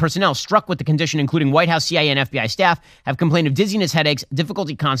 American personnel struck with the condition, including White House, CIA, and FBI staff, have complained of dizziness, headaches,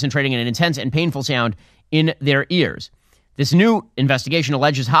 difficulty concentrating, and an intense and painful sound in their ears. This new investigation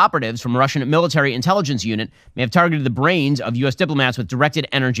alleges operatives from a Russian military intelligence unit may have targeted the brains of U.S. diplomats with directed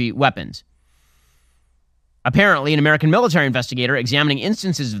energy weapons. Apparently, an American military investigator examining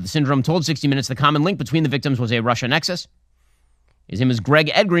instances of the syndrome told 60 Minutes the common link between the victims was a Russia nexus. His name is Greg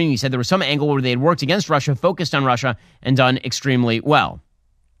Edgreen. He said there was some angle where they had worked against Russia, focused on Russia, and done extremely well.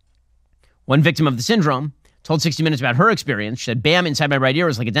 One victim of the syndrome told 60 Minutes about her experience. She said, bam, inside my right ear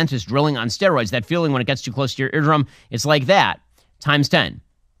is like a dentist drilling on steroids. That feeling when it gets too close to your eardrum, it's like that, times 10.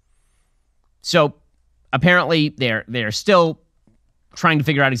 So apparently they're still trying to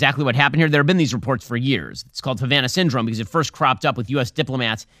figure out exactly what happened here. There have been these reports for years. It's called Havana syndrome because it first cropped up with U.S.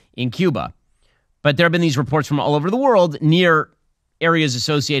 diplomats in Cuba. But there have been these reports from all over the world near areas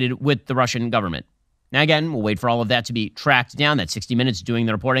associated with the Russian government. Now, again, we'll wait for all of that to be tracked down. That's 60 Minutes doing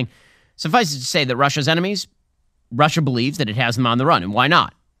the reporting. Suffice it to say that Russia's enemies, Russia believes that it has them on the run. And why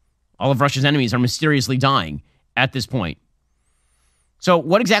not? All of Russia's enemies are mysteriously dying at this point. So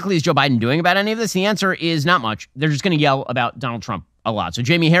what exactly is Joe Biden doing about any of this? The answer is not much. They're just going to yell about Donald Trump a lot. So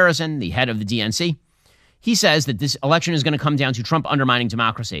Jamie Harrison, the head of the DNC, he says that this election is going to come down to Trump undermining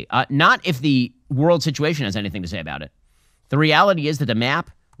democracy. Not if the world situation has anything to say about it. The reality is that the map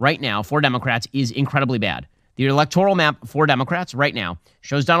right now for Democrats is incredibly bad. The electoral map for Democrats right now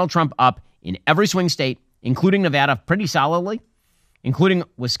shows Donald Trump up in every swing state, including Nevada pretty solidly, including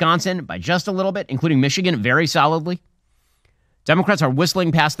Wisconsin by just a little bit, including Michigan very solidly. Democrats are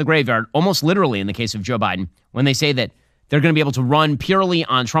whistling past the graveyard, almost literally in the case of Joe Biden, when they say that they're going to be able to run purely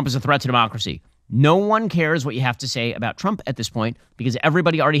on Trump as a threat to democracy. No one cares what you have to say about Trump at this point because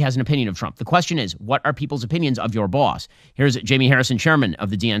everybody already has an opinion of Trump. The question is, what are people's opinions of your boss? Here's Jamie Harrison, chairman of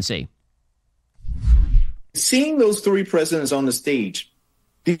the DNC. Seeing those three presidents on the stage,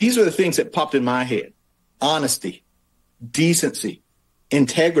 these are the things that popped in my head. Honesty, decency,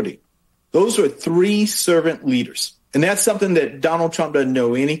 integrity. Those are three servant leaders. And that's something that Donald Trump doesn't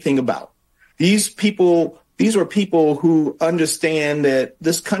know anything about. These are people who understand that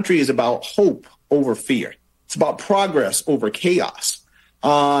this country is about hope over fear. It's about progress over chaos.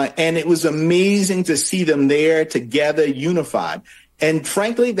 And it was amazing to see them there together, unified. And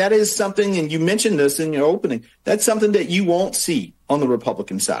frankly, that is something, and you mentioned this in your opening, that's something that you won't see on the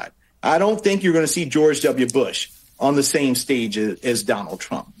Republican side. I don't think you're going to see George W. Bush on the same stage as Donald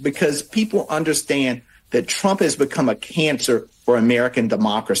Trump, because people understand that Trump has become a cancer for American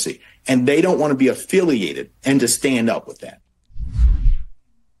democracy, and they don't want to be affiliated and to stand up with that.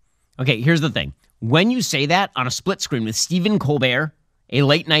 Okay, here's the thing. When you say that on a split screen with Stephen Colbert, a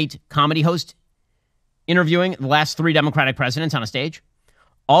late night comedy host, interviewing the last three Democratic presidents on a stage,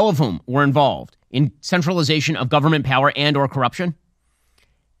 all of whom were involved in centralization of government power and or corruption,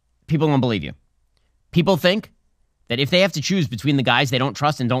 people don't believe you. People think that if they have to choose between the guys they don't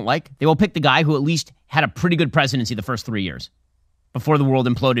trust and don't like, they will pick the guy who at least had a pretty good presidency the first 3 years before the world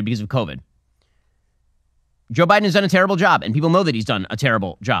imploded because of COVID. Joe Biden has done a terrible job, and people know that he's done a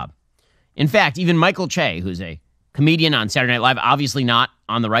terrible job. In fact, even Michael Che, who's a comedian on Saturday Night Live, obviously not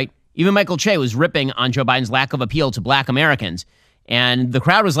on the right, even Michael Che was ripping on Joe Biden's lack of appeal to black Americans. And the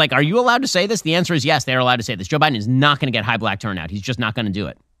crowd was like, are you allowed to say this? The answer is yes, they are allowed to say this. Joe Biden is not going to get high black turnout. He's just not going to do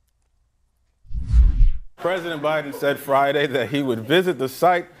it. President Biden said Friday that he would visit the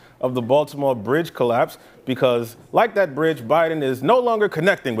site of the Baltimore bridge collapse because, like that bridge, Biden is no longer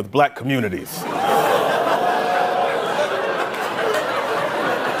connecting with black communities.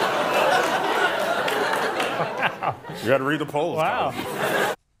 You got to read the polls. Wow.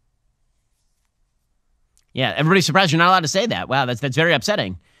 Yeah, everybody's surprised you're not allowed to say that. Wow, that's very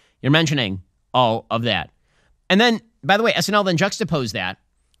upsetting. You're mentioning all of that. And then, by the way, SNL then juxtaposed that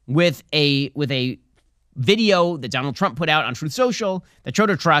with a video that Donald Trump put out on Truth Social that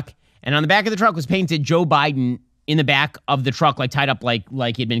showed a truck, and on the back of the truck was painted Joe Biden in the back of the truck, like tied up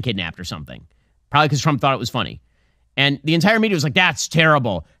like he'd been kidnapped or something. Probably because Trump thought it was funny. And the entire media was like, that's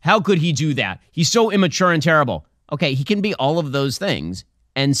terrible. How could he do that? He's so immature and terrible. Okay, he can be all of those things,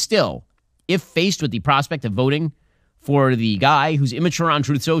 and still, if faced with the prospect of voting for the guy who's immature on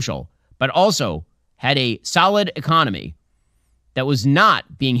Truth Social, but also had a solid economy that was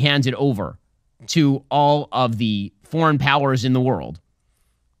not being handed over to all of the foreign powers in the world,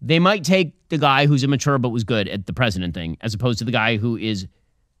 they might take the guy who's immature but was good at the president thing, as opposed to the guy who is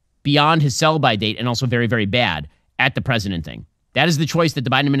beyond his sell-by date and also very, very bad at the president thing. That is the choice that the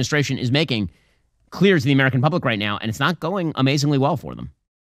Biden administration is making clear to the American public right now, and it's not going amazingly well for them.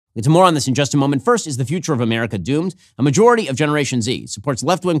 We'll get to more on this in just a moment. First, is the future of America doomed? A majority of Generation Z supports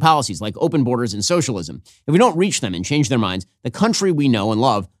left-wing policies like open borders and socialism. If we don't reach them and change their minds, the country we know and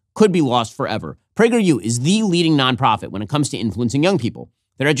love could be lost forever. PragerU is the leading nonprofit when it comes to influencing young people.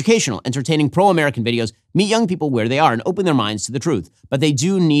 Their educational, entertaining, pro-American videos meet young people where they are and open their minds to the truth. But they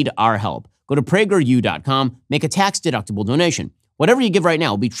do need our help. Go to PragerU.com, make a tax-deductible donation. Whatever you give right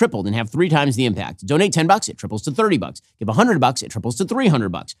now will be tripled and have 3 times the impact. Donate $10, it triples to $30. Give $100, it triples to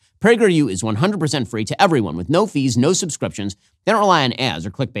 $300. PragerU is 100% free to everyone with no fees, no subscriptions. They don't rely on ads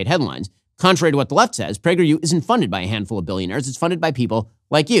or clickbait headlines. Contrary to what the left says, PragerU isn't funded by a handful of billionaires. It's funded by people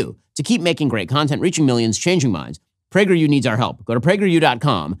like you to keep making great content, reaching millions, changing minds. PragerU needs our help. Go to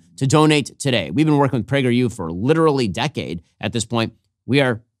PragerU.com to donate today. We've been working with PragerU for literally a decade at this point. We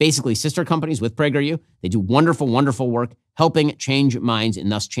are basically sister companies with PragerU. They do wonderful, wonderful work helping change minds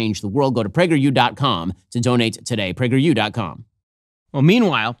and thus change the world. Go to PragerU.com to donate today. PragerU.com. Well,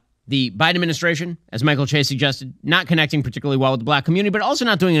 meanwhile, the Biden administration, as Michael Che suggested, not connecting particularly well with the black community, but also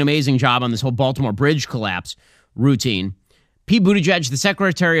not doing an amazing job on this whole Baltimore bridge collapse routine. Pete Buttigieg, the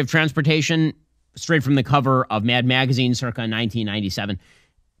Secretary of Transportation, straight from the cover of Mad Magazine circa 1997.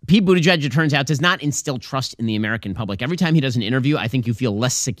 Pete Buttigieg, it turns out, does not instill trust in the American public. Every time he does an interview, I think you feel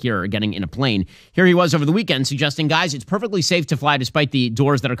less secure getting in a plane. Here he was over the weekend suggesting, guys, it's perfectly safe to fly despite the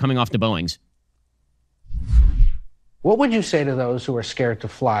doors that are coming off the Boeings. What would you say to those who are scared to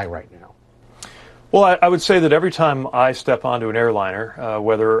fly right now? Well, I would say that every time I step onto an airliner,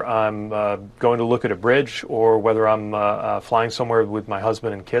 whether I'm going to look at a bridge or whether I'm flying somewhere with my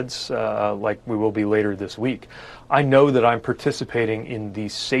husband and kids, like we will be later this week, I know that I'm participating in the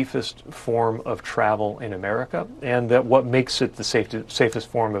safest form of travel in America, and that what makes it the safest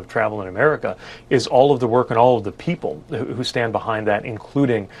form of travel in America is all of the work and all of the people who stand behind that,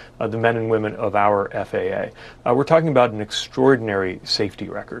 including the men and women of our FAA. We're talking about an extraordinary safety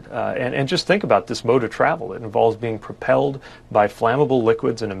record. And just think about this mode of travel. It involves being propelled by flammable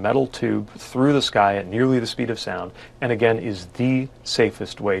liquids in a metal tube through the sky at nearly the speed of sound, and again is the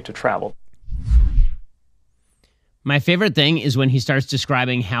safest way to travel. My favorite thing is when he starts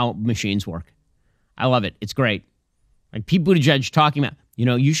describing how machines work. I love it. It's great. Like Pete Buttigieg talking about,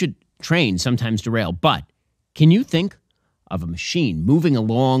 you should train sometimes derail, but can you think of a machine moving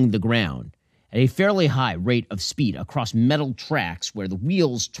along the ground at a fairly high rate of speed across metal tracks where the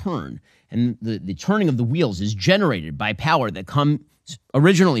wheels turn, and the turning of the wheels is generated by power that comes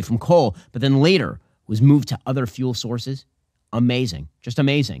originally from coal, but then later was moved to other fuel sources? Amazing. Just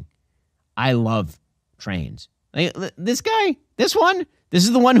amazing. I love trains. This guy, this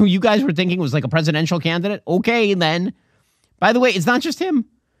is the one who you guys were thinking was like a presidential candidate? Okay, then. By the way, it's not just him.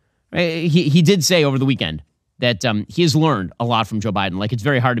 He did say over the weekend that he has learned a lot from Joe Biden. Like, it's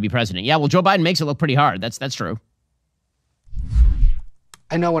very hard to be president. Yeah, well, Joe Biden makes it look pretty hard. That's true.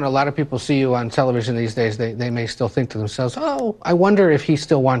 I know when a lot of people see you on television these days, they may still think to themselves, oh, I wonder if he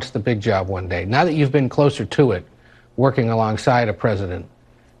still wants the big job one day. Now that you've been closer to it, working alongside a president,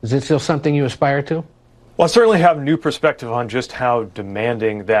 is it still something you aspire to? Well, I certainly have a new perspective on just how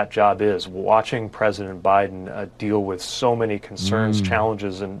demanding that job is. Watching President Biden deal with so many concerns,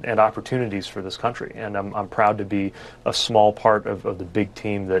 challenges, and opportunities for this country. And I'm proud to be a small part of the big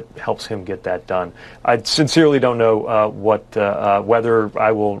team that helps him get that done. I sincerely don't know whether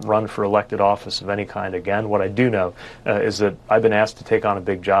I will run for elected office of any kind again. What I do know is that I've been asked to take on a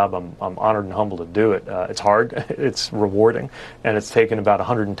big job. I'm honored and humbled to do it. It's hard, it's rewarding, and it's taken about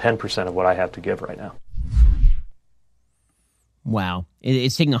 110% of what I have to give right now. Wow.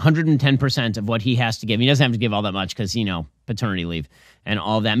 It's taking 110% of what he has to give. He doesn't have to give all that much because, paternity leave and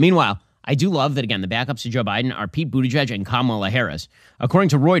all of that. Meanwhile, I do love that, again, the backups to Joe Biden are Pete Buttigieg and Kamala Harris. According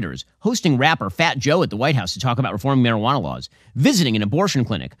to Reuters, hosting rapper Fat Joe at the White House to talk about reforming marijuana laws, visiting an abortion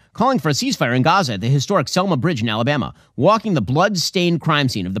clinic, calling for a ceasefire in Gaza at the historic Selma Bridge in Alabama, walking the blood-stained crime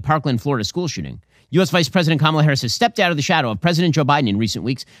scene of the Parkland, Florida school shooting. U.S. Vice President Kamala Harris has stepped out of the shadow of President Joe Biden in recent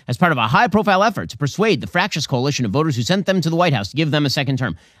weeks as part of a high-profile effort to persuade the fractious coalition of voters who sent them to the White House to give them a second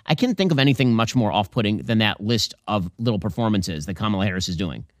term. I can't think of anything much more off-putting than that list of little performances that Kamala Harris is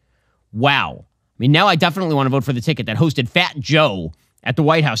doing. Wow. I mean, now I definitely want to vote for the ticket that hosted Fat Joe at the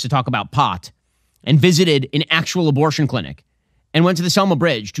White House to talk about pot and visited an actual abortion clinic and went to the Selma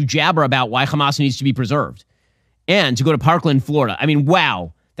Bridge to jabber about why Hamas needs to be preserved and to go to Parkland, Florida. I mean,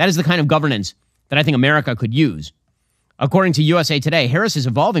 wow. That is the kind of governance that I think America could use. According to USA Today, Harris's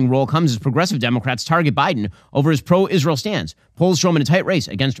evolving role comes as progressive Democrats target Biden over his pro-Israel stance. Polls show him in a tight race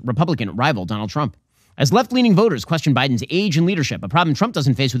against Republican rival Donald Trump. As left-leaning voters question Biden's age and leadership, a problem Trump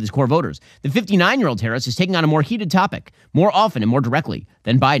doesn't face with his core voters, the 59-year-old Harris is taking on a more heated topic, more often and more directly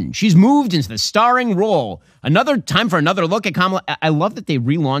than Biden. She's moved into the starring role. Another time for another look at Kamala. I love that they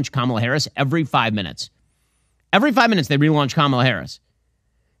relaunch Kamala Harris every 5 minutes. Every 5 minutes they relaunch Kamala Harris.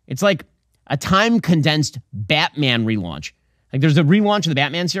 It's like a time-condensed Batman relaunch. Like, there's a relaunch of the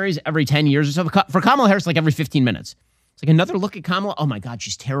Batman series every 10 years or so. For Kamala Harris, like every 15 minutes. It's like another look at Kamala. Oh, my God,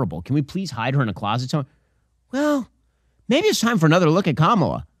 she's terrible. Can we please hide her in a closet somewhere? Well, maybe it's time for another look at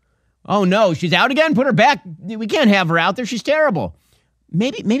Kamala. Oh, no, she's out again? Put her back. We can't have her out there. She's terrible.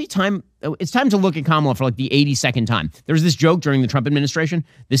 Maybe it's time to look at Kamala for like the 82nd time. There was this joke during the Trump administration.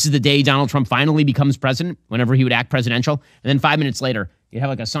 This is the day Donald Trump finally becomes president, whenever he would act presidential. And then 5 minutes later, you'd have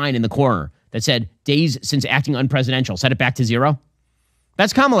like a sign in the corner that said, days since acting unpresidential, set it back to 0.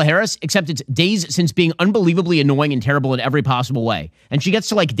 That's Kamala Harris, except it's days since being unbelievably annoying and terrible in every possible way. And she gets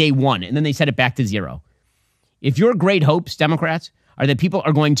to like day 1, and then they set it back to 0. If your great hopes, Democrats, are that people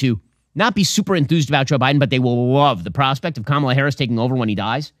are going to not be super enthused about Joe Biden, but they will love the prospect of Kamala Harris taking over when he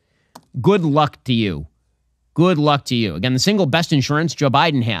dies, good luck to you. Good luck to you. Again, the single best insurance Joe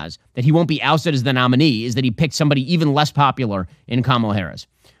Biden has that he won't be ousted as the nominee is that he picked somebody even less popular in Kamala Harris.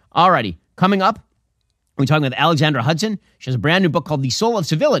 Alrighty, coming up, we're talking with Alexandra Hudson. She has a brand new book called The Soul of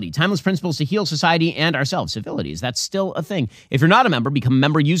Civility, Timeless Principles to Heal Society and Ourselves. Civility, is that still a thing? If you're not a member, become a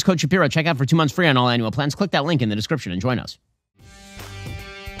member. Use code Shapiro. Check out for 2 months free on all annual plans. Click that link in the description and join us.